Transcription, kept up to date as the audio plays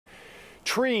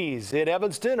Trees in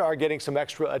Evanston are getting some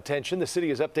extra attention. The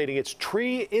city is updating its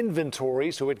tree inventory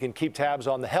so it can keep tabs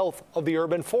on the health of the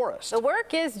urban forest. The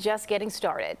work is just getting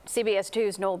started. CBS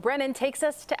 2's Noel Brennan takes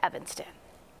us to Evanston.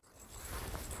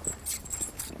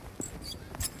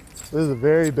 This is a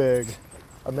very big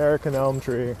American elm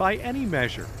tree. By any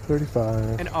measure,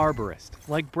 35. an arborist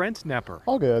like Brent Knepper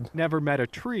All good. never met a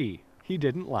tree he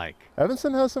didn't like.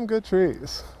 Evanston has some good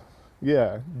trees.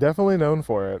 Yeah, definitely known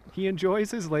for it. He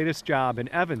enjoys his latest job in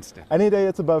Evanston, Any day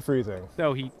it's above freezing.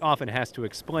 though he often has to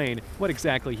explain what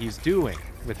exactly he's doing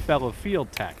with fellow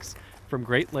field techs from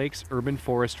Great Lakes Urban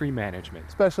Forestry Management.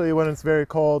 Especially when it's very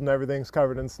cold and everything's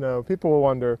covered in snow. People will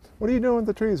wonder, what are you doing with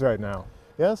the trees right now?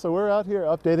 Yeah, so we're out here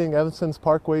updating Evanston's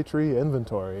Parkway tree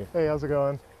inventory. Hey, how's it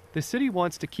going? The city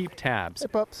wants to keep tabs Hey,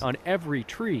 pups. on every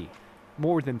tree,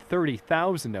 more than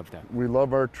 30,000 of them. We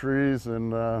love our trees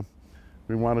and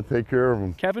we want to take care of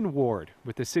them. Kevin Ward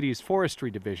with the city's forestry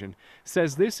division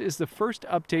says this is the first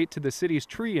update to the city's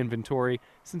tree inventory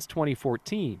since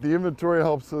 2014. The inventory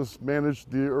helps us manage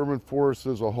the urban forest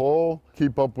as a whole,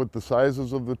 keep up with the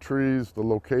sizes of the trees, the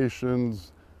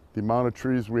locations, the amount of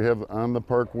trees we have on the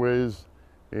parkways,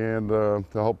 and to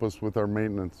help us with our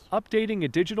maintenance. Updating a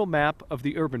digital map of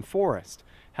the urban forest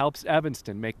helps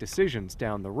Evanston make decisions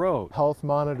down the road. Health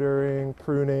monitoring,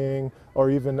 pruning, or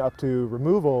even up to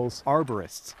removals.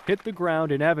 Arborists hit the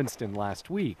ground in Evanston last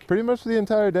week, Pretty much the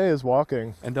entire day is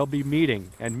walking. and they'll be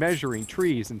meeting and measuring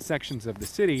trees in sections of the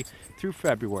city through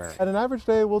February, At an average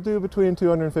day, we'll do between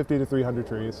 250 to 300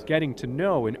 trees. getting to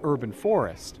know an urban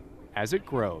forest as it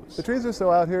grows. The trees are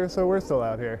still out here, so we're still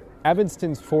out here.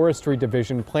 Evanston's forestry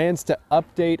division plans to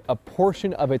update a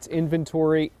portion of its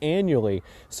inventory annually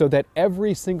so that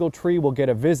every single tree will get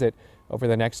a visit over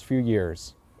the next few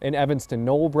years. In Evanston,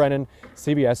 Noel Brennan,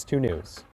 CBS 2 News.